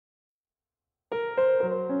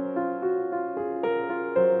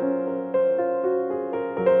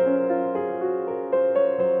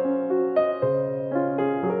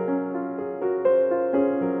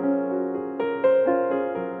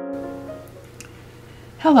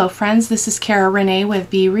Hello friends, this is Cara-Renee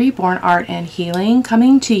with B.Reborn Art and Healing,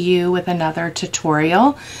 coming to you with another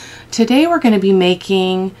tutorial. Today we're going to be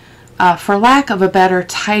making, for lack of a better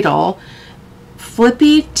title,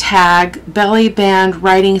 Flippy tag belly band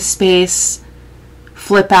writing space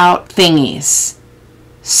flip out thingies.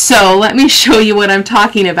 So let me show you what I'm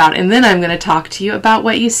talking about, and then I'm going to talk to you about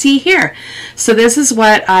what you see here. So this is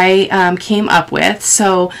what I came up with.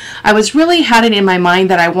 So I had it in my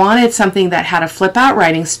mind that I wanted something that had a flip out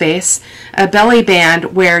writing space, a belly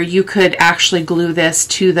band where you could actually glue this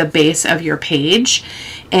to the base of your page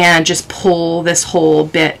and just pull this whole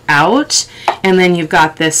bit out, and then you've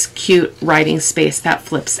got this cute writing space that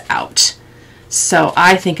flips out. So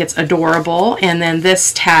I think it's adorable, and then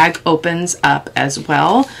this tag opens up as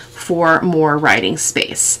well for more writing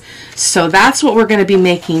space. So that's what we're going to be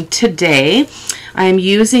making today. I'm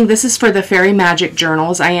using, this is for the Fairy Magic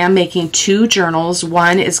journals. I am making two journals.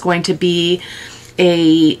 One is going to be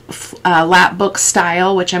a lap book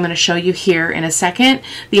style, which I'm going to show you here in a second.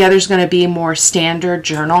 The other is going to be more standard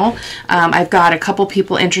journal. I've got a couple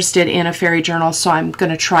people interested in a fairy journal, so I'm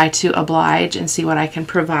going to try to oblige and see what I can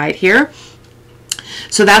provide here.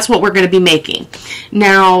 So that's what we're going to be making.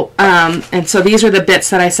 Now, and so these are the bits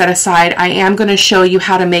that I set aside. I am going to show you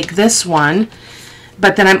how to make this one,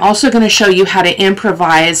 but then I'm also going to show you how to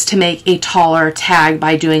improvise to make a taller tag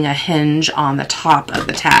by doing a hinge on the top of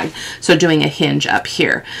the tag. So doing a hinge up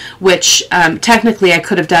here, which technically I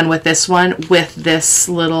could have done with this one with this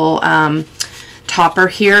little topper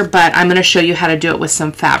here, but I'm going to show you how to do it with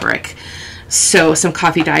some fabric. So some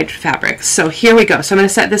coffee dyed fabric. So here we go. So I'm going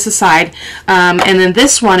to set this aside, and then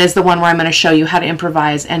this one is the one where I'm going to show you how to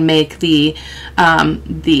improvise and make the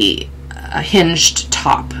hinged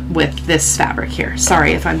top with this fabric here.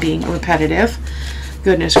 Sorry if I'm being repetitive.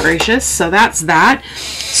 Goodness gracious. So that's that.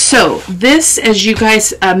 So this, as you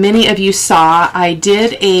guys, many of you saw, I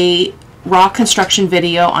did a raw construction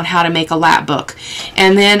video on how to make a lap book,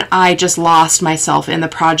 and then I just lost myself in the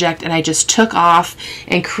project, and I just took off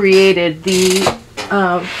and created the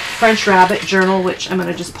French Rabbit journal, which I'm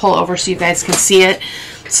going to just pull over so you guys can see it.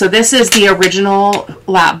 So this is the original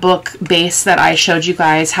lap book base that I showed you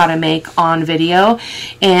guys how to make on video,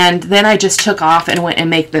 and then I just took off and went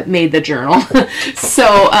and made the journal.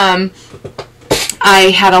 So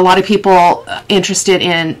I had a lot of people interested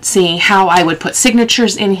in seeing how I would put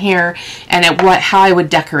signatures in here and how I would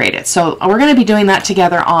decorate it. So we're going to be doing that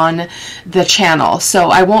together on the channel.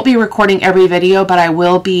 So I won't be recording every video, but I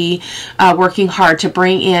will be working hard to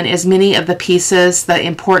bring in as many of the pieces, the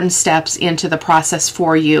important steps into the process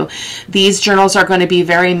for you. These journals are going to be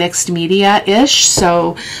very mixed media-ish.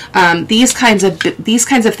 So these kinds of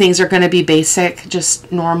things are going to be basic,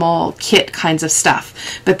 just normal kit kinds of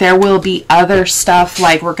stuff. But there will be other stuff,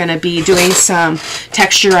 like we're going to be doing some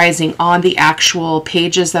texturizing on the actual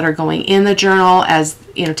pages that are going in the journal, as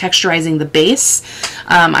you know, texturizing the base.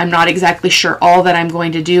 I'm not exactly sure all that I'm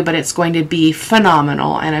going to do, but it's going to be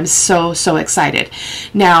phenomenal, and I'm so excited.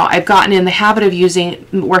 Now, I've gotten in the habit of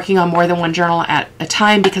working on more than one journal at a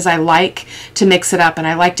time because I like to mix it up, and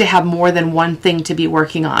I like to have more than one thing to be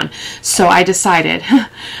working on. So I decided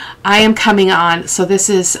I am coming on, so this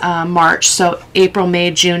is March, so April,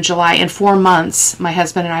 May, June, July, in 4 months, my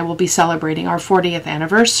husband and I will be celebrating our 40th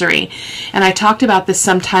anniversary. And I talked about this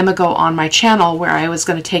some time ago on my channel, where I was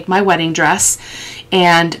going to take my wedding dress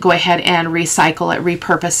and go ahead and recycle it,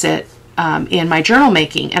 repurpose it in my journal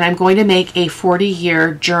making. And I'm going to make a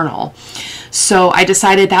 40-year journal. So I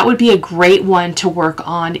decided that would be a great one to work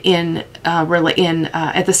on at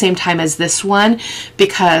the same time as this one,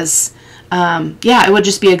 because yeah, it would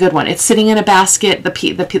just be a good one. It's sitting in a basket,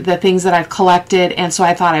 the things that I've collected, and so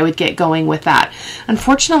I thought I would get going with that.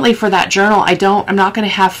 Unfortunately for that journal, I'm not going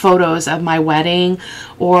to have photos of my wedding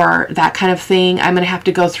or that kind of thing. I'm going to have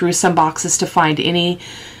to go through some boxes to find any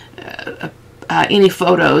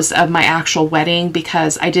photos of my actual wedding,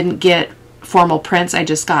 because I didn't get formal prints. I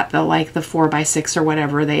just got the 4x6 or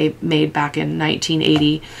whatever they made back in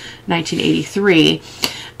 1983.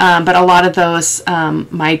 But a lot of those,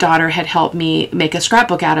 my daughter had helped me make a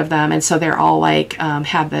scrapbook out of them, and so they're all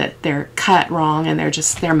they're cut wrong, and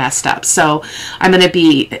they're messed up. So I'm going to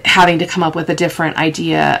be having to come up with a different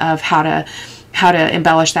idea of how to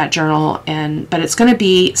embellish that journal, but it's going to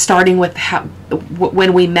be starting with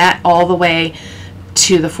when we met all the way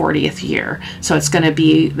to the 40th year. So it's going to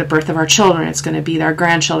be the birth of our children, it's going to be our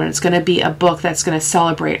grandchildren, it's going to be a book that's going to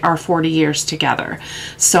celebrate our 40 years together.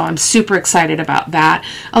 So I'm super excited about that.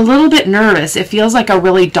 A little bit nervous. It feels like a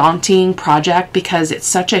really daunting project because it's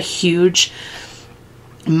such a huge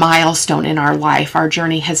milestone in our life. Our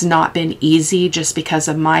journey has not been easy, just because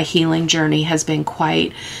of my healing journey has been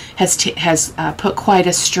has put quite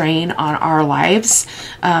a strain on our lives,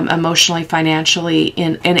 emotionally, financially,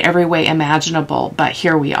 in every way imaginable. But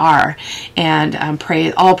here we are, and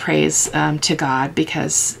all praise to God,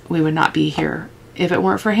 because we would not be here if it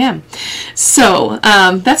weren't for him. So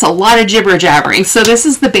that's a lot of jibber jabbering. So this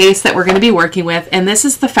is the base that we're going to be working with, and this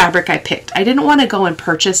is the fabric I picked. I didn't want to go and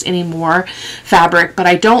purchase any more fabric, but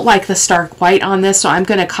I don't like the stark white on this, so I'm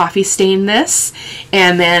going to coffee stain this,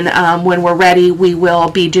 and then when we're ready, we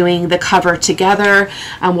will be doing the cover together.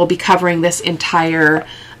 We'll be covering this entire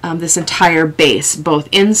base, both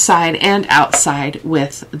inside and outside,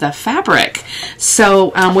 with the fabric.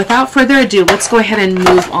 So without further ado, let's go ahead and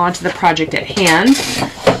move on to the project at hand.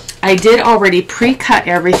 I did already pre-cut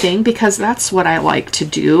everything, because that's what I like to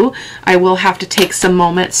do. I will have to take some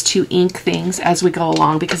moments to ink things as we go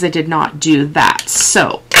along, because I did not do that.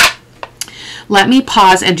 So let me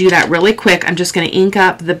pause and do that really quick. I'm just going to ink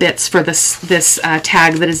up the bits for this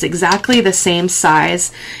tag that is exactly the same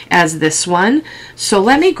size as this one. So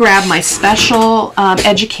let me grab my special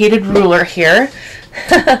educated ruler here.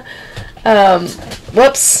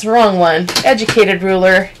 Whoops, wrong one. Educated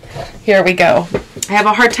ruler. Here we go. I have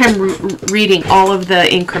a hard time reading all of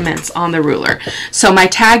the increments on the ruler. So my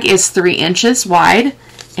tag is 3 inches wide,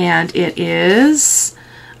 and it is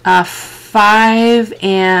about 5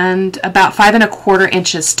 1/4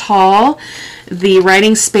 inches tall. The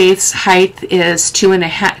writing space height is 2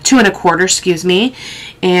 1/4, excuse me.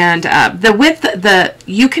 And the width,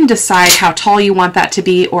 you can decide how tall you want that to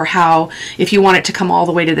be, or if you want it to come all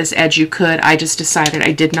the way to this edge, you could. I just decided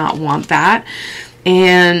I did not want that.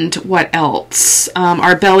 And what else?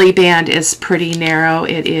 Our belly band is pretty narrow.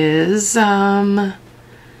 It is,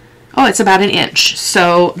 it's about 1 inch.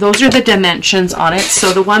 So those are the dimensions on it.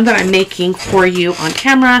 So the one that I'm making for you on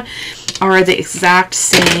camera are the exact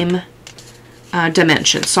same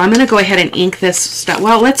dimensions. So I'm going to go ahead and ink this stuff.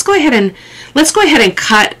 Well, let's go ahead and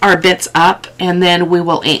cut our bits up, and then we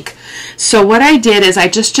will ink. So what I did is I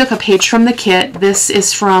just took a page from the kit. This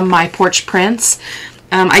is from My Porch Prints.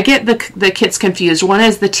 I get the kits confused. One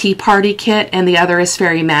is the Tea Party kit, and the other is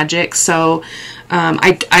Fairy Magic. So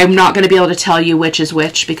I'm not going to be able to tell you which is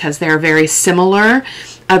which, because they're very similar,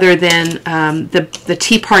 other than the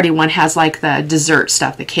Tea Party one has like the dessert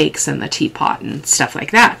stuff, the cakes and the teapot and stuff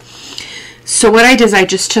like that. So what I did is I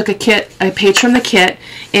just took a page from the kit,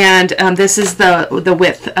 and this is the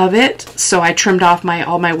width of it. So I trimmed off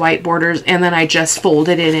all my white borders, and then I just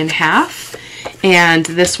folded it in half. And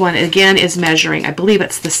this one again is measuring, I believe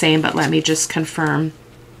it's the same, but let me just confirm.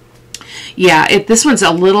 Yeah, this one's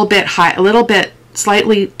a little bit high,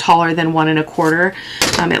 slightly taller than 1 1/4.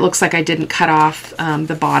 It looks like I didn't cut off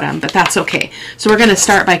the bottom, but that's okay. So we're going to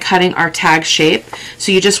start by cutting our tag shape.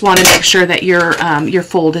 So you just want to make sure that your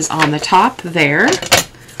fold is on the top there.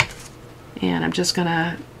 And I'm just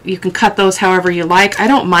gonna, you can cut those however you like. I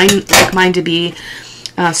don't like mine to be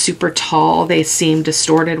super tall. They seem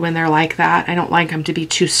distorted when they're like that. I don't like them to be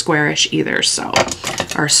too squarish either,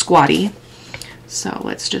 or squatty. So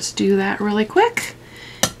let's just do that really quick.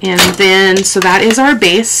 And then, so that is our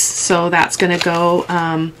base. So that's going to go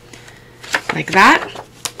like that.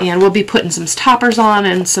 And we'll be putting some toppers on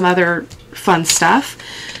and some other fun stuff.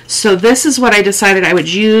 So this is what I decided I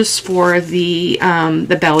would use for the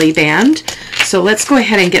belly band. So let's go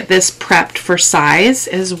ahead and get this prepped for size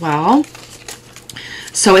as well.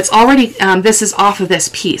 So it's already, this is off of this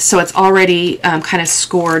piece, so it's already kind of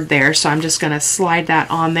scored there. So I'm just going to slide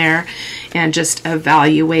that on there and just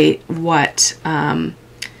evaluate what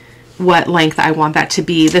length I want that to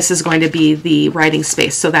be. This is going to be the writing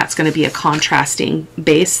space, so that's going to be a contrasting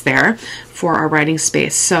base there for our writing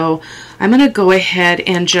space. So I'm going to go ahead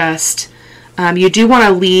and just, you do want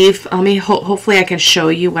to leave, hopefully I can show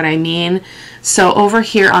you what I mean. So over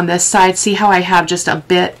here on this side, see how I have just a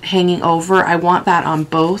bit hanging over? I want that on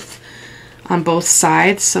both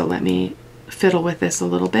sides. So let me fiddle with this a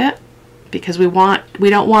little bit, because we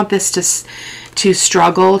don't want this to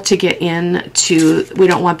struggle to get in we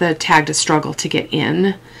don't want the tag to struggle to get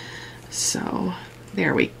in. So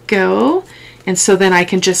there we go. And so then I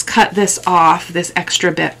can just cut this off, this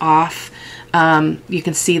extra bit off. You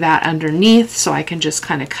can see that underneath, so I can just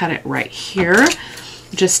kind of cut it right here,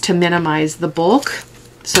 just to minimize the bulk.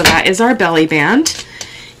 So that is our belly band.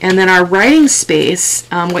 And then our writing space,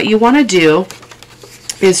 what you want to do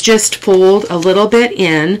is just fold a little bit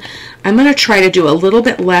in. I'm going to try to do a little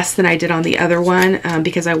bit less than I did on the other one,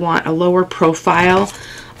 because I want a lower profile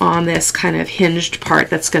on this kind of hinged part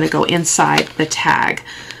that's going to go inside the tag.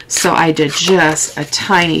 So I did just a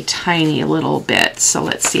tiny little bit. So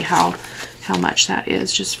let's see how how much that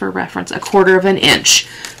is, just for reference, 1/4 of an inch.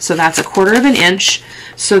 So that's 1/4 of an inch.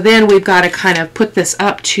 So then we've got to kind of put this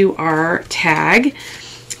up to our tag,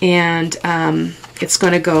 and it's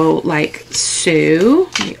going to go like so.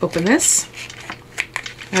 Let me open this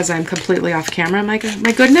as I'm completely off camera. My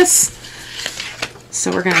goodness.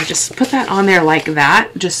 So we're going to just put that on there like that,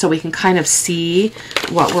 just so we can kind of see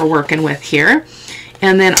what we're working with here.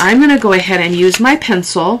 And then I'm going to go ahead and use my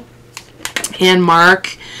pencil and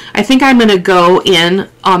mark. I think I'm going to go in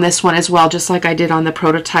on this one as well, just like I did on the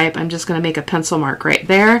prototype. I'm just going to make a pencil mark right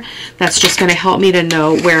there. That's just going to help me to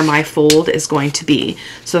know where my fold is going to be.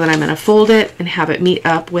 So then I'm going to fold it and have it meet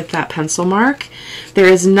up with that pencil mark. There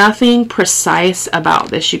is nothing precise about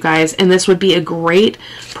this, you guys, and this would be a great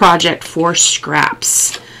project for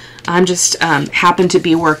scraps. I'm just happen to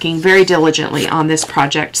be working very diligently on this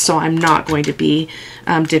project, so I'm not going to be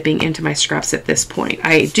dipping into my scraps at this point.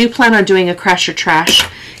 I do plan on doing a crash or trash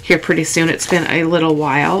here pretty soon. It's been a little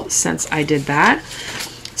while since I did that.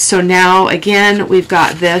 So now again, we've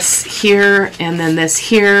got this here and then this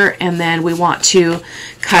here, and then we want to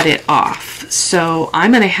cut it off. So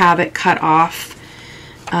I'm going to have it cut off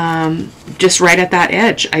just right at that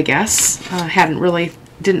edge, I guess.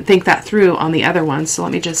 Didn't think that through on the other one, so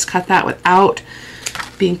let me just cut that without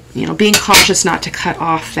being cautious not to cut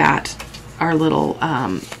off our little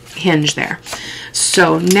hinge there.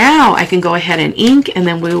 So now I can go ahead and ink, and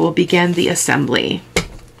then we will begin the assembly.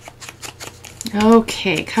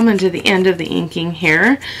 Okay, coming to the end of the inking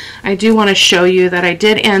here. I do want to show you that I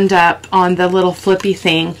did end up on the little flippy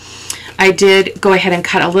thing. I did go ahead and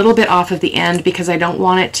cut a little bit off of the end because I don't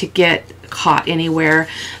want it to get caught anywhere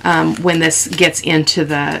when this gets into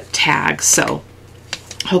the tag. So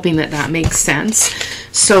hoping that that makes sense.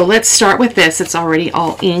 So let's start with this. It's already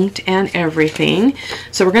all inked and everything.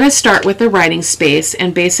 So we're going to start with the writing space,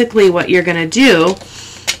 and basically what you're going to do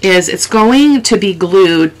is it's going to be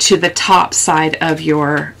glued to the top side of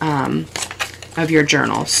your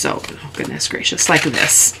journal. So, oh goodness gracious, like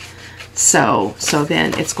this. So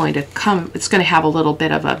then it's going to have a little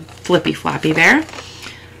bit of a flippy flappy there.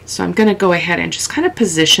 So I'm going to go ahead and just kind of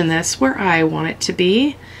position this where I want it to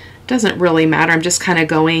be. Doesn't really matter. I'm just kind of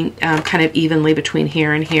going kind of evenly between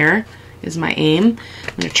here and here is my aim.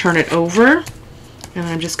 I'm going to turn it over, and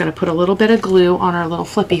I'm just going to put a little bit of glue on our little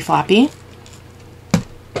flippy floppy.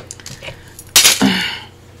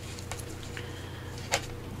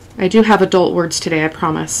 I do have adult words today, I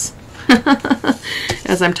promise.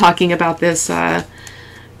 As I'm talking about this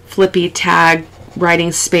flippy tag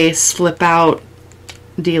writing space flip out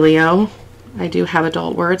dealio, I do have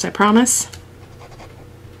adult words, I promise.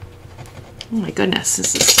 Oh my goodness,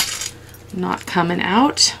 this is not coming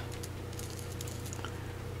out.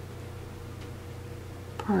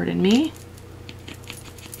 Pardon me.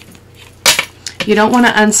 You don't want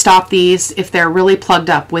to unstop these if they're really plugged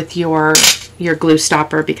up with your glue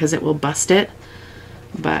stopper, because it will bust it.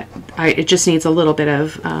 But it just needs a little bit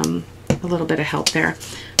of help there.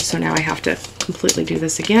 So now I have to completely do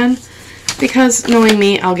this again, because knowing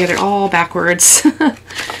me, I'll get it all backwards.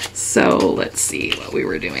 So let's see what we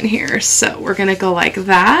were doing here. So we're going to go like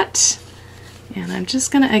that, and I'm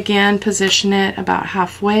just going to again position it about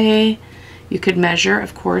halfway. You could measure,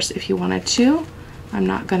 of course, if you wanted to. I'm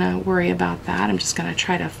not going to worry about that. I'm just going to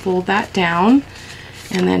try to fold that down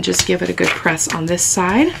and then just give it a good press on this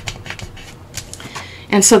side.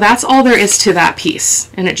 And so that's all there is to that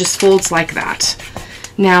piece, and it just folds like that.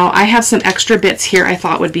 Now I have some extra bits here I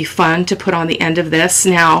thought would be fun to put on the end of this.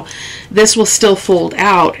 Now this will still fold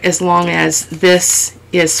out as long as this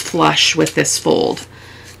is flush with this fold.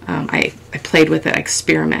 I played with it, I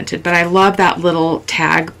experimented, but I love that little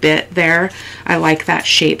tag bit there. I like that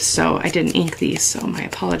shape, so I didn't ink these, so my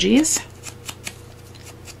apologies.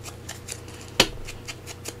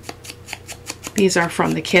 These are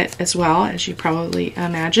from the kit as well, as you probably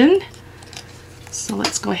imagined. So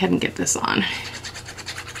let's go ahead and get this on.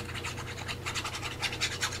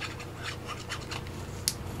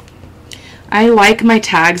 I like my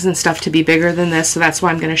tags and stuff to be bigger than this, so that's why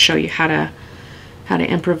I'm going to show you how to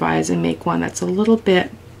improvise and make one that's a little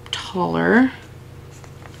bit taller.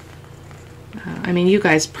 I mean, you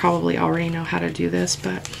guys probably already know how to do this,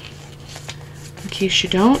 but in case you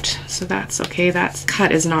don't, so that's okay. That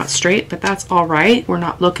cut is not straight, but that's all right. We're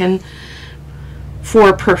not looking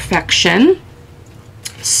for perfection.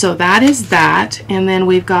 So that is that, and then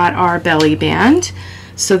we've got our belly band.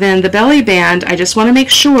 So then the belly band, I just want to make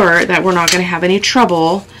sure that we're not going to have any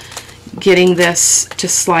trouble getting this to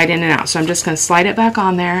slide in and out. So I'm just going to slide it back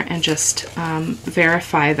on there and just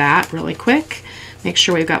verify that really quick. Make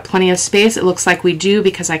sure we've got plenty of space. It looks like we do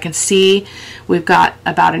because I can see we've got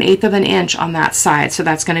about 1/8 of an inch on that side, so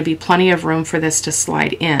that's going to be plenty of room for this to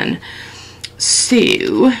slide in.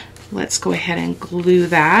 So let's go ahead and glue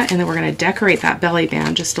that, and then we're going to decorate that belly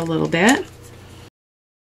band just a little bit.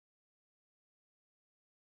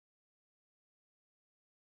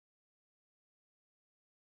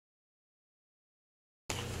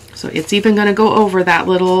 So it's even going to go over that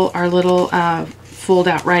our little fold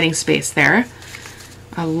out writing space there.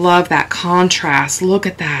 I love that contrast. Look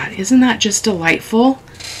at that. Isn't that just delightful?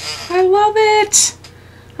 I love it.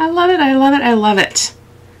 I love it. I love it. I love it.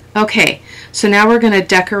 Okay, so now we're going to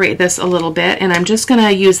decorate this a little bit, and I'm just going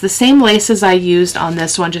to use the same laces I used on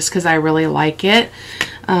this one just because I really like it.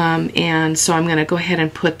 And so I'm going to go ahead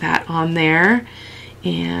and put that on there,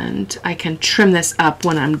 and I can trim this up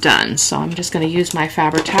when I'm done. So I'm just going to use my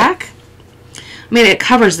Fabri-Tac. I mean, it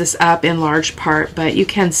covers this up in large part, but you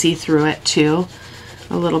can see through it too,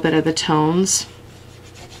 a little bit of the tones.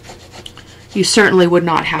 You certainly would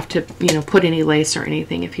not have to, you know, put any lace or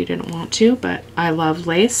anything if you didn't want to, but I love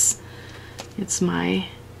lace. It's one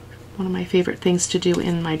of my favorite things to do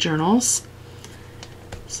in my journals.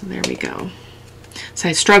 So there we go. So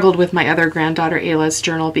I struggled with my other granddaughter Ayla's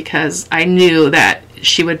journal because I knew that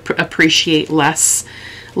she would appreciate less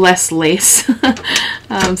lace.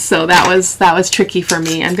 So that was tricky for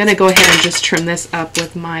me. I'm going to go ahead and just trim this up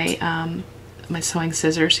with my my sewing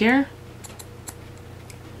scissors here.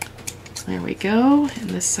 There we go,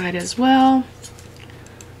 and this side as well.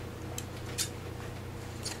 If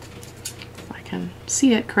I can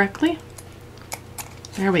see it correctly.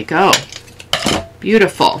 There we go.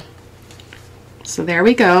 Beautiful. So there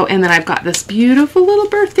we go, and then I've got this beautiful little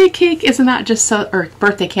birthday cake. Isn't that just so, or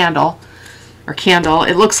birthday candle, or candle.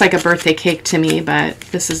 It looks like a birthday cake to me, but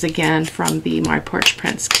this is again from the My Porch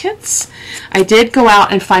Prints kits. I did go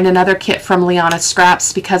out and find another kit from Liana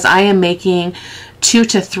Scraps because I am making 2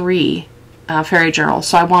 to 3 fairy journals,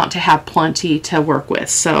 so I want to have plenty to work with.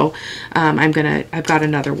 So I've got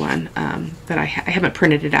another one that I haven't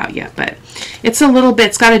printed it out yet, but it's a little bit,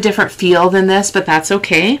 it's got a different feel than this, but that's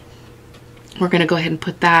okay. We're going to go ahead and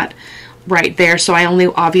put that right there. So I only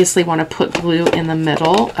obviously want to put glue in the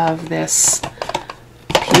middle of this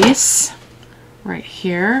piece right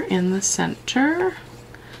here in the center,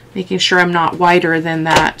 making sure I'm not wider than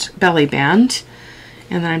that belly band.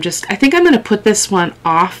 And then I think I'm going to put this one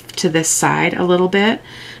off to this side a little bit,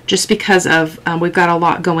 just because of we've got a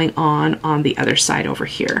lot going on the other side over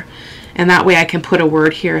here, and that way I can put a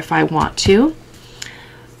word here if I want to.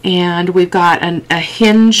 And we've got a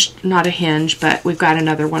hinge, not a hinge, but we've got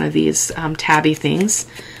another one of these tabby things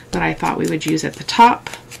that I thought we would use at the top,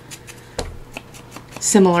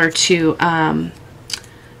 similar to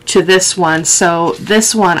this one. So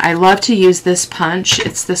this one, I love to use this punch.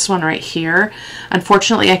 It's this one right here.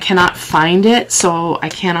 Unfortunately, I cannot find it, so I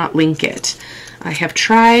cannot link it. I have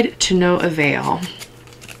tried to no avail,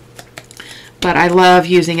 but I love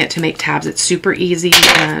using it to make tabs. It's super easy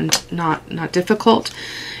and not difficult,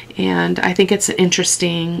 and I think it's an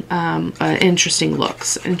interesting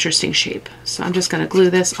looks, interesting shape. So I'm just going to glue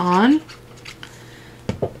this on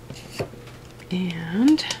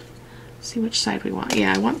and see which side we want.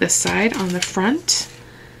 Yeah, I want this side on the front,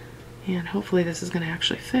 and hopefully this is going to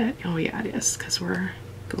actually fit. Oh yeah, it is, because we're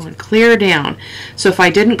going clear down. So if I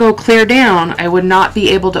didn't go clear down, I would not be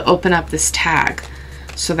able to open up this tag.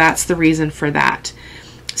 So that's the reason for that.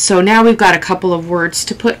 So now we've got a couple of words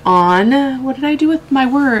to put on. What did I do with my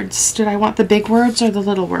words? Did I want the big words or the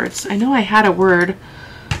little words? I know I had a word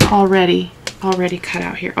already cut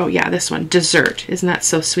out here. Oh yeah, this one, dessert. Isn't that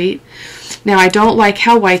so sweet? Now I don't like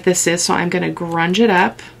how white this is, so I'm going to grunge it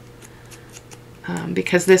up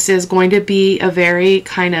because this is going to be a very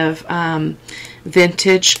kind of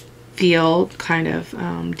vintage feel kind of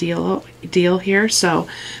deal here. So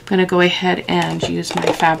I'm going to go ahead and use my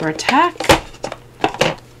Fabri-Tac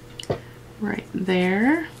right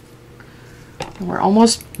there. And we're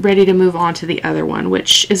almost ready to move on to the other one,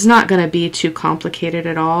 which is not going to be too complicated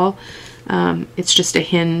at all. It's just a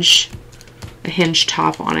hinge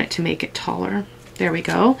top on it to make it taller. There we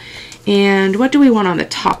go. And what do we want on the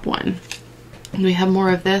top one? We have more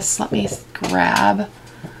of this. Let me grab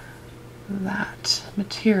that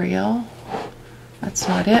material. That's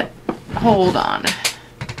not it. Hold on.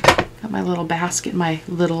 Got my little basket, my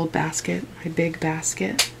big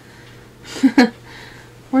basket.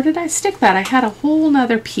 Where did I stick that? I had a whole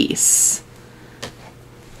nother piece.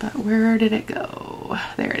 But where did it go?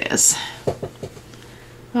 There it is.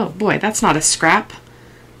 Oh boy, that's not a scrap.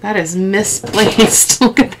 That is misplaced.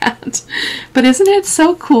 Look at that. But isn't it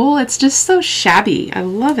so cool? It's just so shabby. I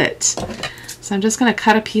love it. So So I'm just going to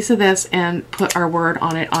cut a piece of this and put our word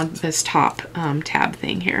on it on this top tab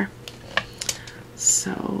thing here.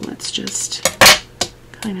 So let's just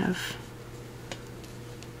kind of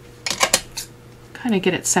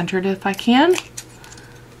get it centered if I can.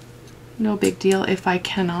 No big deal if I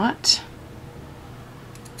cannot.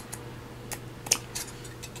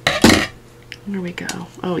 There we go.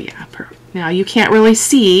 Oh yeah, perfect. Now you can't really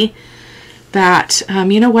see that.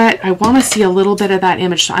 You know what? I want to see a little bit of that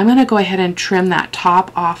image, so I'm going to go ahead and trim that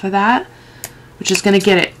top off of that, which is going to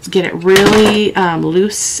get it really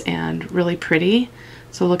loose and really pretty.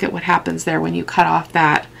 So look at what happens there when you cut off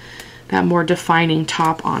that more defining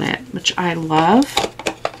top on it, which I love.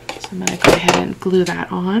 So I'm going to go ahead and glue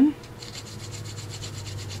that on.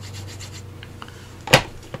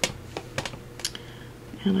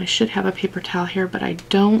 And I should have a paper towel here, but I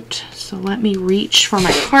don't. So let me reach for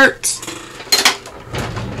my cart.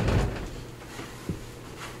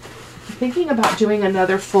 I'm thinking about doing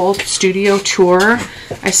another full studio tour.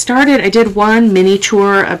 I did one mini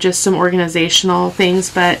tour of just some organizational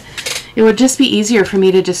things, but it would just be easier for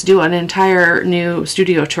me to just do an entire new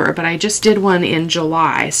studio tour. But I just did one in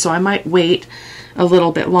July, so I might wait a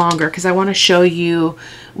little bit longer because I want to show you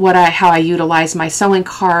how I utilize my sewing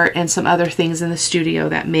cart and some other things in the studio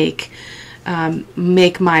that make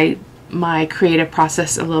my creative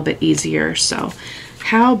process a little bit easier. So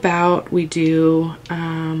how about we do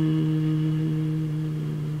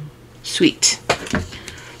sweet?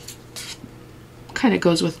 Kind of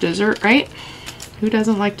goes with dessert, right? Who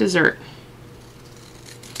doesn't like dessert?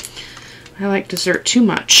 I like dessert too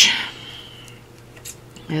much,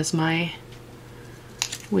 as my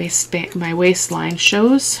waistline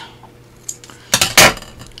shows.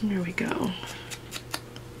 There we go.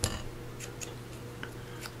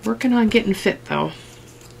 Working on getting fit though.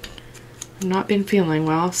 I've not been feeling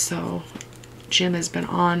well, so gym has been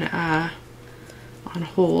on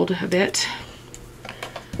hold a bit.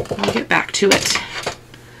 I'll get back to it.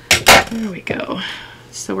 There we go.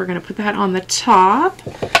 So we're going to put that on the top.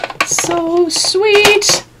 So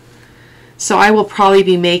sweet. So I will probably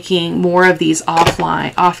be making more of these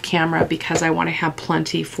off camera, because I want to have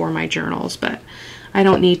plenty for my journals, but I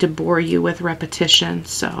don't need to bore you with repetition.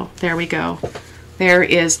 So there we go. There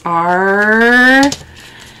is our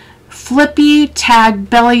Flippy tag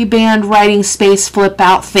belly band writing space flip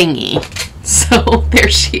out thingy. So there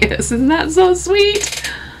she is. Isn't that so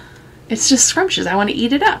sweet? It's just scrumptious. I want to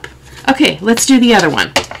eat it up. Okay, let's do the other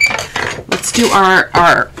one. Let's do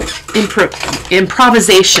our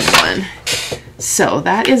improvisation one. So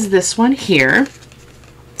that is this one here.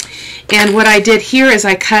 And what I did here is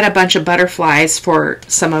I cut a bunch of butterflies for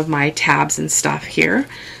some of my tabs and stuff here.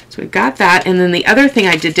 So we've got that. And then the other thing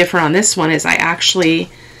I did different on this one is I actually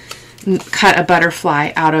cut a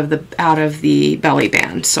butterfly out of the belly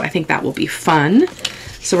band. So I think that will be fun.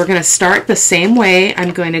 So we're going to start the same way. I'm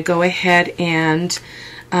going to go ahead and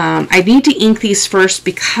I need to ink these first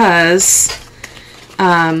because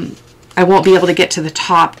I won't be able to get to the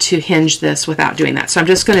top to hinge this without doing that. So I'm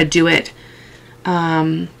just going to do it.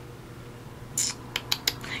 Yeah,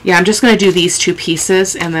 I'm just going to do these two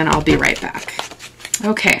pieces and then I'll be right back.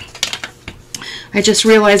 Okay. I just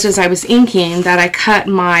realized as I was inking that I cut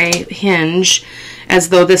my hinge as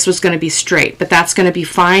though this was going to be straight, but that's going to be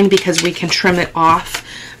fine because we can trim it off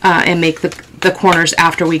and make the corners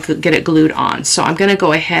after we get it glued on. So I'm going to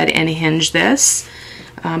go ahead and hinge this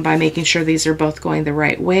by making sure these are both going the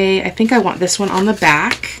right way. I think I want this one on the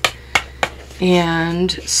back.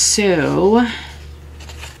 And so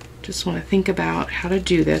just want to think about how to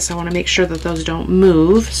do this. I want to make sure that those don't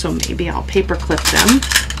move, so maybe I'll paper clip them.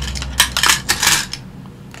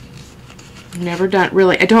 Never done,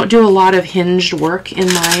 really, I don't do a lot of hinged work in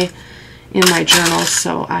my journals,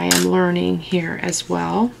 so I am learning here as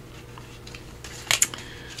well.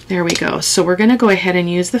 There we go. So we're going to go ahead and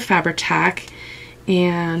use the Fabri-Tac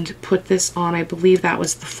and put this on. I believe that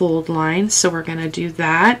was the fold line, so we're going to do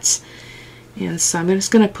that. And so I'm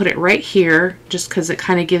just going to put it right here just because it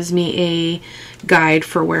kind of gives me a guide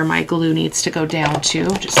for where my glue needs to go down to.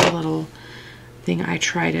 Just a little thing I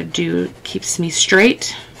try to do, keeps me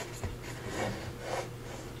straight.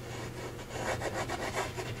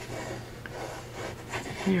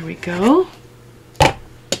 There we go.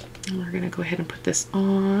 And we're going to go ahead and put this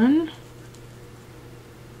on.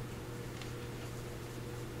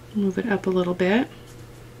 Move it up a little bit.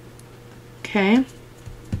 Okay.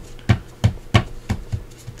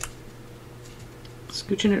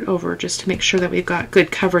 Scooching it over just to make sure that we've got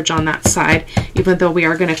good coverage on that side, even though we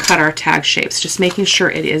are going to cut our tag shapes. Just making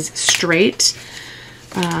sure it is straight.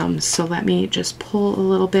 So let me just pull a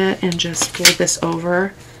little bit and just fold this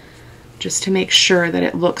over just to make sure that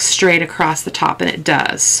it looks straight across the top, and it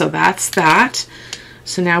does. So that's that.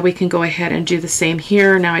 So now we can go ahead and do the same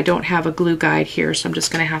here. Now I don't have a glue guide here, so I'm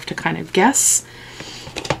just going to have to kind of guess.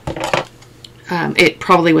 It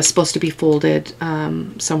probably was supposed to be folded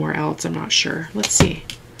somewhere else. I'm not sure. Let's see.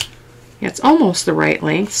 Yeah, it's almost the right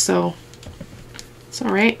length, so it's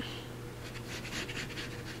all right.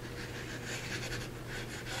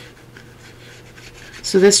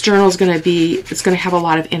 So this journal is going to be, it's going to have a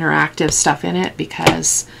lot of interactive stuff in it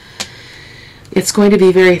because it's going to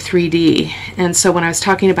be very 3D. And so when I was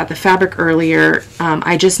talking about the fabric earlier,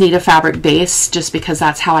 I just need a fabric base just because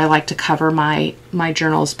that's how I like to cover my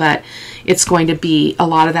journals, but it's going to be, a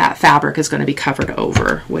lot of that fabric is going to be covered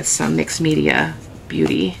over with some mixed media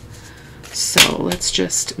beauty. So let's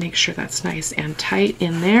just make sure that's nice and tight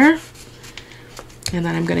in there. And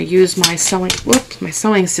then I'm going to use my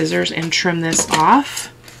sewing scissors and trim this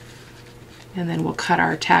off. And then we'll cut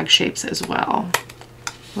our tag shapes as well.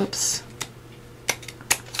 Whoops.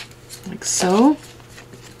 Like so.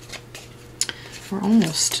 We're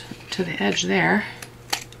almost to the edge there.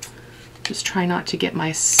 Just try not to get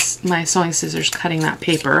my sewing scissors cutting that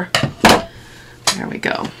paper. There we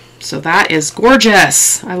go. So that is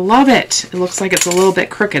gorgeous. I love it. It looks like it's a little bit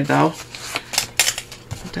crooked though.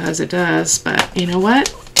 It does, but you know what?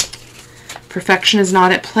 Perfection is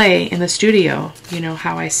not at play in the studio, you know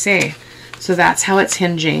how I say. So that's how it's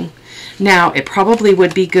hinging. Now, it probably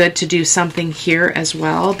would be good to do something here as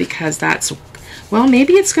well because that's, well,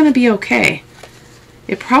 maybe it's going to be okay.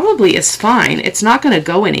 It probably is fine. It's not going to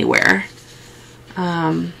go anywhere.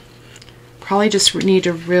 Probably just need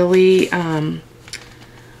to really,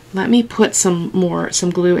 let me put some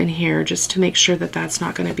glue in here just to make sure that that's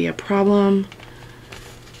not going to be a problem.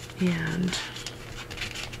 And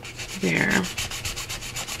there.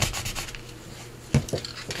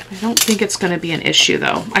 I don't think it's going to be an issue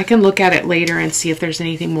though. I can look at it later and see if there's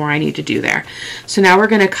anything more I need to do there. So now we're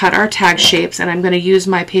going to cut our tag shapes, and I'm going to use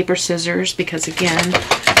my paper scissors because again,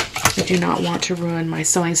 I do not want to ruin my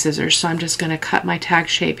sewing scissors. So I'm just going to cut my tag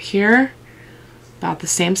shape here, about the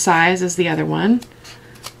same size as the other one.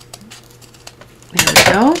 There we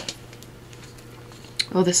go.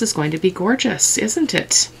 Oh, this is going to be gorgeous, isn't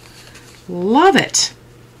it? Love it.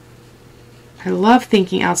 I love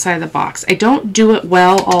thinking outside the box. I don't do it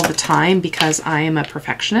well all the time because I am a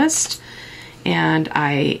perfectionist and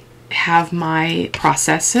I have my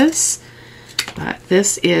processes, but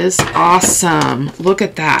this is awesome. Look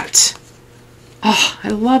at that. Oh, I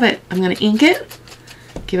love it. I'm going to ink it,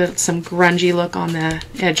 give it some grungy look on the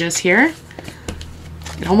edges here.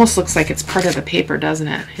 It almost looks like it's part of the paper, doesn't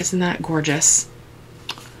it? Isn't that gorgeous?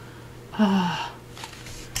 Oh.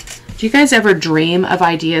 Do you guys ever dream of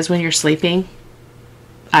ideas when you're sleeping?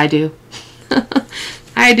 I do.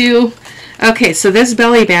 I do. Okay, so this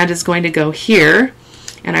belly band is going to go here,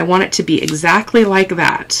 and I want it to be exactly like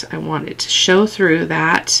that. I want it to show through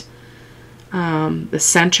that, the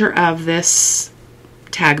center of this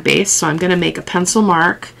tag base. So I'm going to make a pencil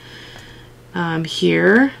mark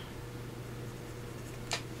here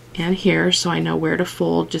and here so I know where to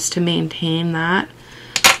fold just to maintain that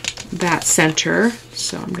center.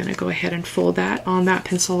 So I'm going to go ahead and fold that on that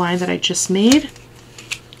pencil line that I just made.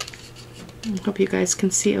 I hope you guys can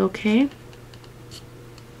see okay.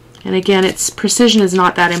 And again, its precision is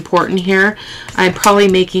not that important here. I'm probably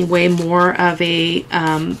making way more of a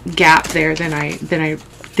gap there than I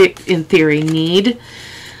in theory need.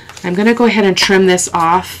 I'm going to go ahead and trim this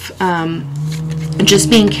off, just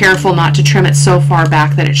being careful not to trim it so far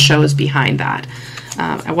back that it shows behind that.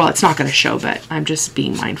 Well, it's not going to show, but I'm just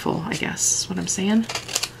being mindful, I guess is what I'm saying.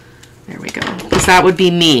 There we go. Because that would be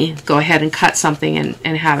me. Go ahead and cut something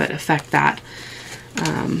and have it affect that,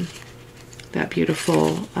 that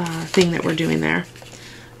beautiful thing that we're doing there.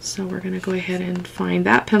 So we're going to go ahead and find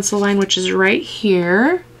that pencil line, which is right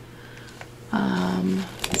here.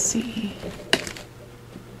 Let's see.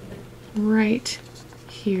 Right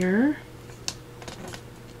here.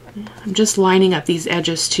 I'm just lining up these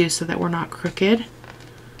edges too so that we're not crooked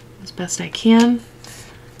as best I can.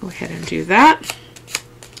 Go ahead and do that.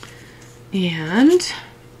 And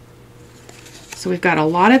so we've got a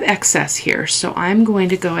lot of excess here, so I'm going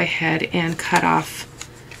to go ahead and cut off,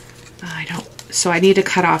 so I need to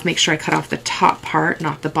cut off, make sure I cut off the top part,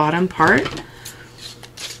 not the bottom part.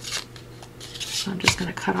 So I'm just going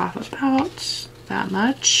to cut off about that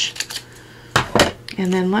much.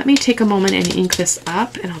 And then let me take a moment and ink this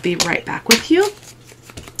up, and I'll be right back with you.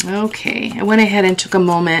 Okay, I went ahead and took a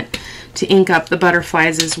moment to ink up the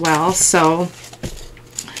butterflies as well. So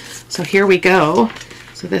here we go.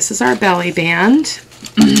 So this is our belly band.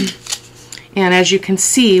 And as you can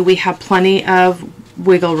see, we have plenty of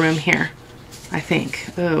wiggle room here, I think.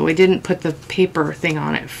 Oh, we didn't put the paper thing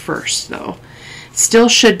on it first though. Still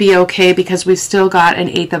should be okay because we've still got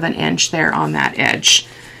 1/8 of an inch there on that edge.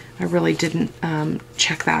 I really didn't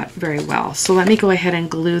check that very well. So let me go ahead and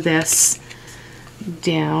glue this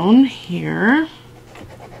down here.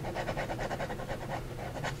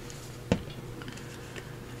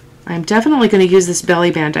 I'm definitely going to use this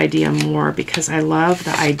belly band idea more because I love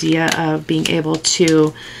the idea of being able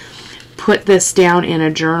to put this down in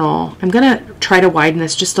a journal. I'm going to try to widen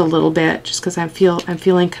this just a little bit just because I'm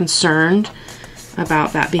feeling concerned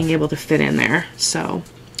about that being able to fit in there. So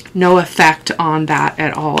no effect on that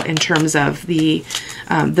at all in terms of the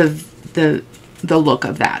look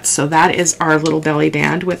of that. So that is our little belly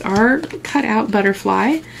band with our cut out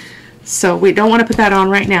butterfly. So we don't want to put that on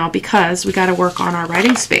right now because we got to work on our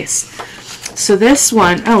writing space. So this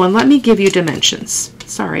one, oh, and let me give you dimensions.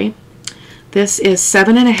 Sorry. This is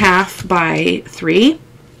 7.5 by 3.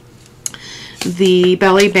 The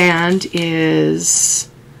belly band is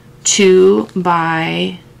 2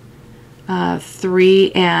 by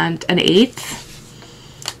 3 1/8.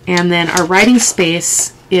 And then our writing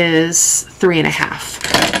space is 3.5.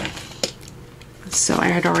 So I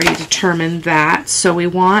had already determined that. So we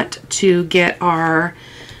want to get our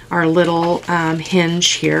little hinge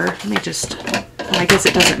here. Let me just, well, I guess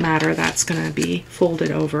it doesn't matter. That's going to be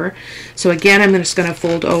folded over. So again, I'm just going to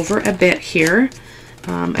fold over a bit here.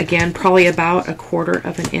 Again, probably about 1/4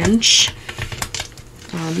 of an inch.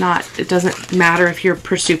 It doesn't matter if you're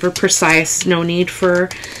super precise. No need for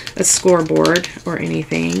a scoreboard or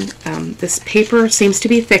anything. This paper seems to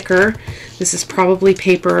be thicker. This is probably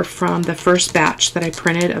paper from the first batch that I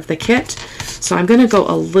printed of the kit. So I'm going to go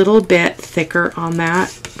a little bit thicker on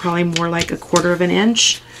that, probably more like 1/4 of an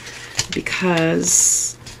inch,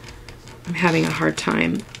 because I'm having a hard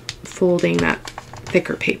time folding that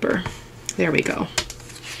thicker paper. There we go.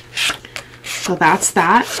 So that's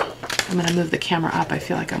that. I'm going to move the camera up. I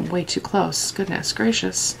feel like I'm way too close. Goodness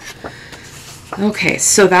gracious. Okay,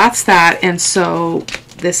 so that's that. And so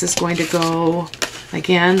this is going to go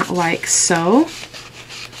again like so.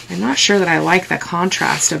 I'm not sure that I like the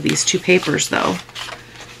contrast of these two papers though,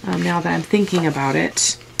 now that I'm thinking about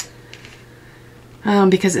it,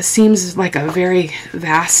 because it seems like a very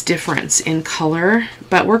vast difference in color,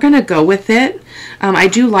 but we're going to go with it. I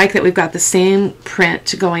do like that we've got the same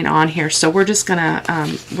print going on here, so we're just gonna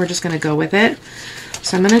go with it.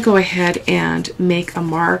 So I'm going to go ahead and make a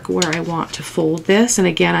mark where I want to fold this, and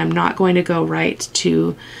again, I'm not going to go right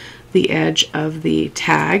to the edge of the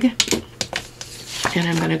tag, and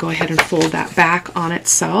I'm going to go ahead and fold that back on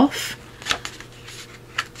itself.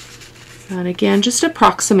 And again, just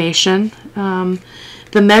approximation.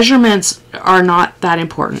 The measurements are not that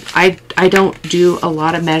important. I don't do a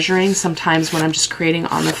lot of measuring. Sometimes when I'm just creating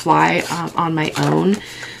on the fly on my own,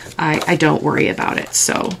 I don't worry about it.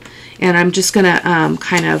 So, and I'm just gonna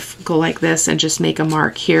kind of go like this and just make a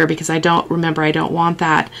mark here because I don't want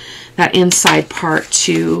that inside part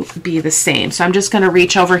to be the same. So I'm just gonna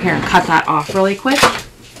reach over here and cut that off really quick.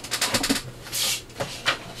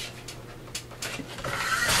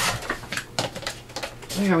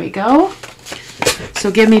 There we go.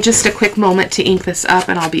 So give me just a quick moment to ink this up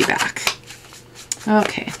and I'll be back.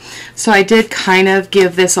 Okay, so I did kind of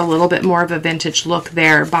give this a little bit more of a vintage look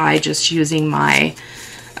there by just using my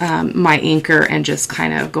my inker and just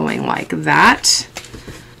kind of going like that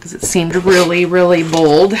because it seemed really, really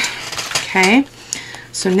bold. Okay,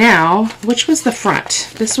 so now, which was the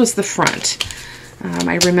front? This was the front.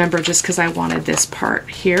 I remember just because I wanted this part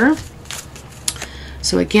here.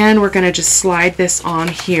 So again, we're going to just slide this on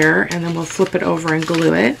here and then we'll flip it over and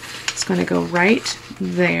glue it. It's going to go right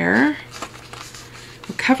there.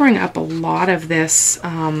 We're covering up a lot of this,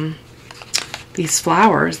 these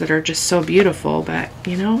flowers that are just so beautiful, but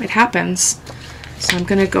you know, it happens. So I'm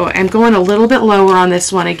going a little bit lower on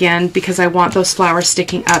this one again because I want those flowers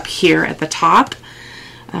sticking up here at the top.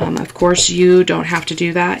 Of course, you don't have to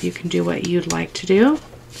do that. You can do what you'd like to do.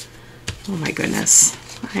 Oh my goodness.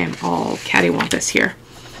 I am all cattywampus here.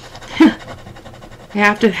 I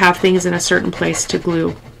have to have things in a certain place to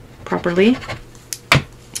glue properly.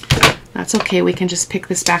 That's okay. We can just pick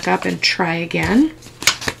this back up and try again.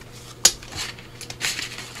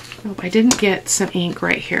 Oh, I didn't get some ink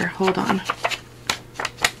right here. Hold on.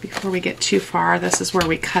 Before we get too far, this is where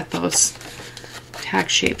we cut those tag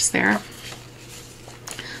shapes there.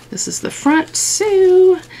 This is the front,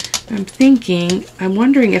 so I'm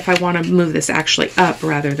wondering if I want to move this actually up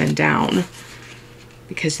rather than down,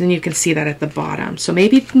 because then you can see that at the bottom. So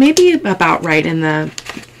maybe about right in the,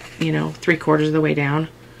 you know, 3/4 of the way down.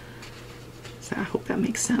 So I hope that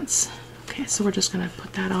makes sense. Okay, so we're just going to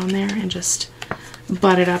put that on there and just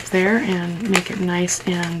butt it up there and make it nice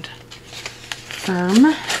and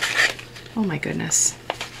firm. Oh my goodness.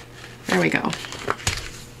 There we go.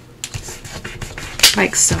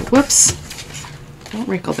 Like so. Whoops. Don't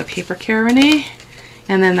wrinkle the paper, Cara-Renee.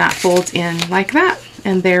 And then that folds in like that.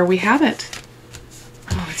 And there we have it.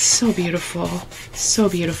 Oh, it's so beautiful. So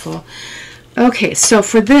beautiful. Okay, so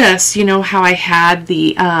for this, you know how I had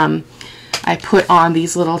the, I put on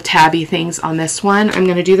these little tabby things on this one. I'm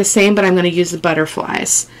going to do the same, but I'm going to use the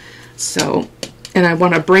butterflies. So, and I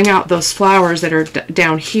want to bring out those flowers that are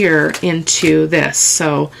down here into this.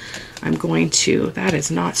 So I'm going to, that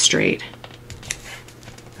is not straight.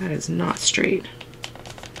 That is not straight.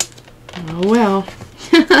 Oh well.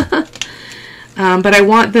 But I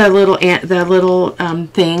want the little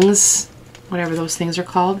things, whatever those things are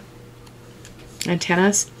called,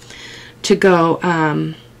 antennas, to go,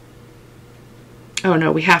 oh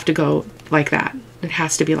no, we have to go like that. It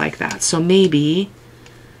has to be like that. So maybe,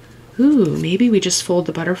 ooh, maybe we just fold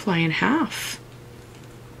the butterfly in half.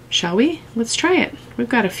 Shall we? Let's try it. We've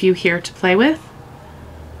got a few here to play with.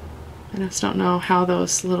 I just don't know how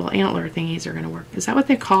those little antler thingies are going to work. Is that what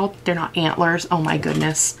they're called? They're not antlers. Oh my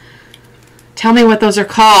goodness. Tell me what those are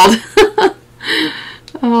called.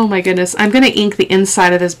 Oh my goodness. I'm going to ink the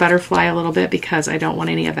inside of this butterfly a little bit because I don't want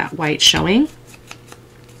any of that white showing.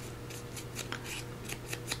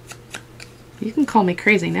 You can call me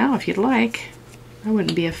crazy now if you'd like. I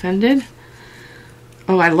wouldn't be offended.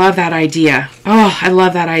 Oh, I love that idea. Oh, I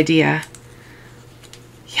love that idea.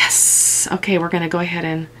 Yes. Okay, we're going to go ahead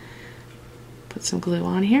and put some glue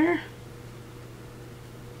on here.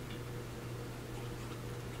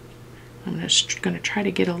 I'm just going to try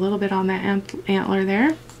to get a little bit on that antler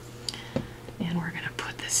there. And we're going to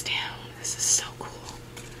put this down. This is so cool.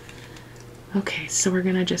 Okay, so we're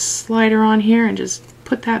going to just slide her on here and just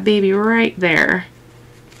put that baby right there.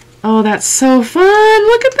 Oh, that's so fun.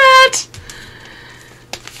 Look at that.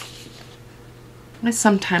 I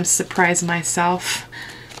sometimes surprise myself.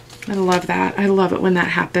 I love that. I love it when that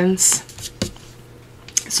happens.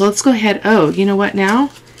 So let's go ahead. Oh, you know what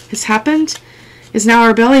now has happened? Is now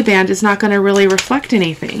our belly band is not going to really reflect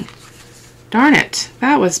anything. Darn it.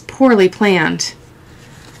 That was poorly planned.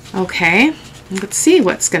 Okay. Let's see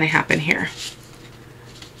what's going to happen here.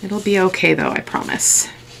 It'll be okay though, I promise.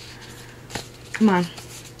 Come on.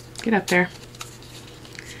 Get up there.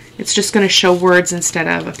 It's just going to show words instead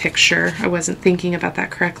of a picture. I wasn't thinking about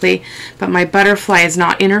that correctly. But my butterfly is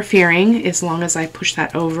not interfering as long as I push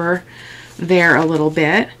that over there a little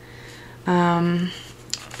bit.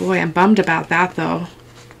 Boy, I'm bummed about that though.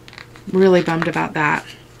 Really bummed about that.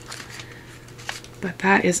 But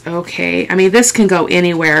that is okay. I mean, this can go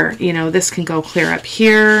anywhere. You know, this can go clear up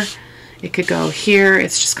here. It could go here.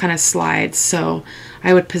 It's just kind of slides. So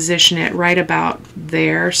I would position it right about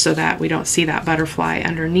there so that we don't see that butterfly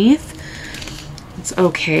underneath. It's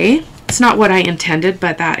okay. It's not what I intended,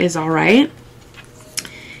 but that is all right.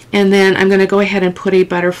 And then I'm going to go ahead and put a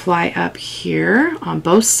butterfly up here on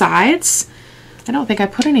both sides. I don't think I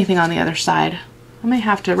put anything on the other side. I may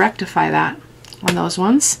have to rectify that on those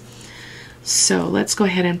ones. So let's go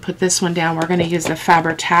ahead and put this one down. We're going to use the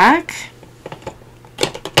Fabri-Tac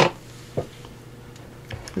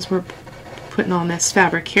because we're putting on this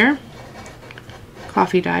fabric here.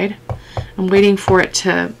 Coffee dyed. I'm waiting for it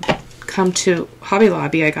to come to Hobby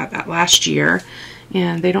Lobby. I got that last year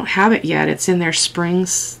and they don't have it yet. It's in their spring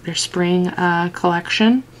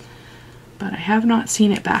collection, but I have not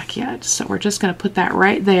seen it back yet. So we're just going to put that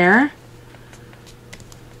right there,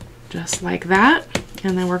 just like that.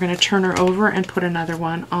 And then we're going to turn her over and put another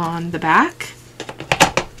one on the back.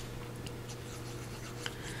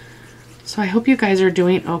 So I hope you guys are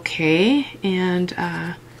doing okay and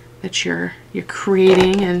that you're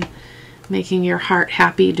creating and making your heart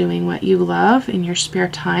happy doing what you love in your spare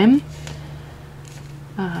time.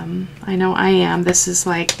 I know I am. This is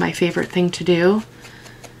like my favorite thing to do.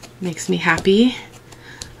 Makes me happy.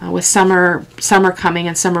 With summer coming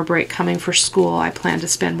and summer break coming for school, I plan to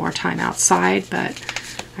spend more time outside, but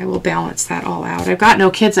I will balance that all out. I've got no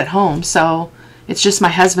kids at home, so it's just my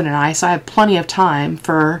husband and I, so I have plenty of time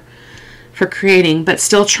for creating, but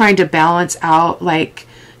still trying to balance out like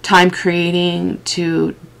time creating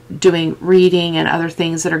to doing reading and other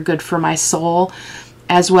things that are good for my soul,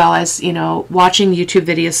 as well as, you know, watching YouTube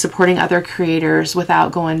videos, supporting other creators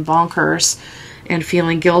without going bonkers and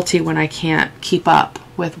feeling guilty when I can't keep up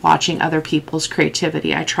with watching other people's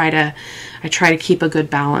creativity. I try to keep a good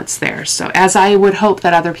balance there. So as I would hope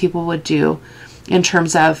that other people would do in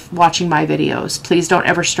terms of watching my videos, please don't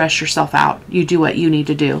ever stress yourself out. You do what you need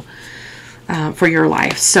to do for your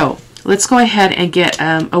life. So let's go ahead and get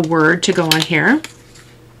a word to go on here.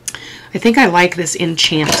 I think I like this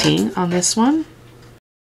enchanting on this one.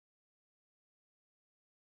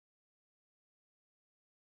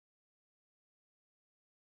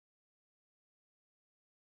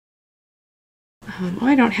 Oh,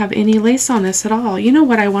 I don't have any lace on this at all. You know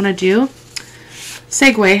what I want to do?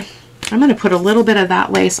 Segue. I'm going to put a little bit of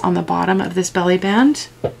that lace on the bottom of this belly band.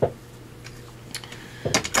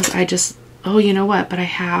 I just, oh, you know what? But I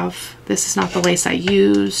have, this is not the lace I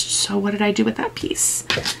used. So what did I do with that piece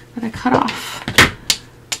that I cut off?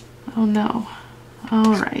 Oh no.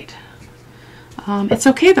 All right. It's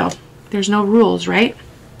okay though. There's no rules, right?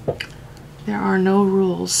 There are no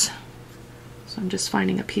rules. So I'm just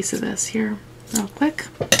finding a piece of this here real quick.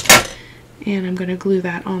 And I'm going to glue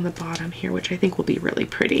that on the bottom here, which I think will be really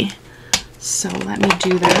pretty. So let me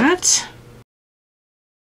do that.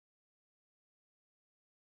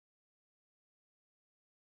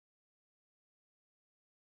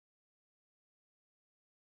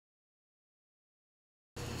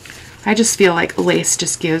 I just feel like lace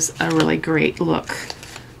just gives a really great look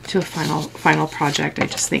to a final project. I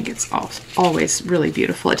just think it's always really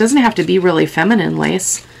beautiful. It doesn't have to be really feminine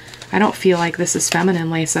lace. I don't feel like this is feminine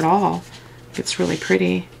lace at all. It's really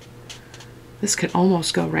pretty. This could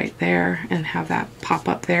almost go right there and have that pop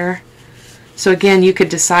up there. So again, you could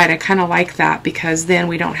decide, I kind of like that because then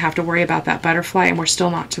we don't have to worry about that butterfly and we're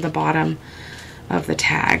still not to the bottom of the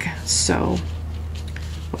tag. So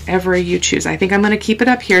whatever you choose. I think I'm going to keep it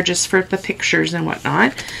up here just for the pictures and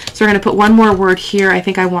whatnot. So we're going to put one more word here. I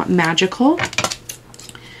think I want magical.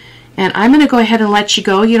 And I'm going to go ahead and let you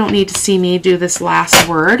go. You don't need to see me do this last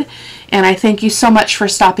word. And I thank you so much for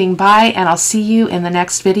stopping by, and I'll see you in the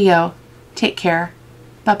next video. Take care.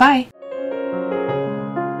 Bye-bye.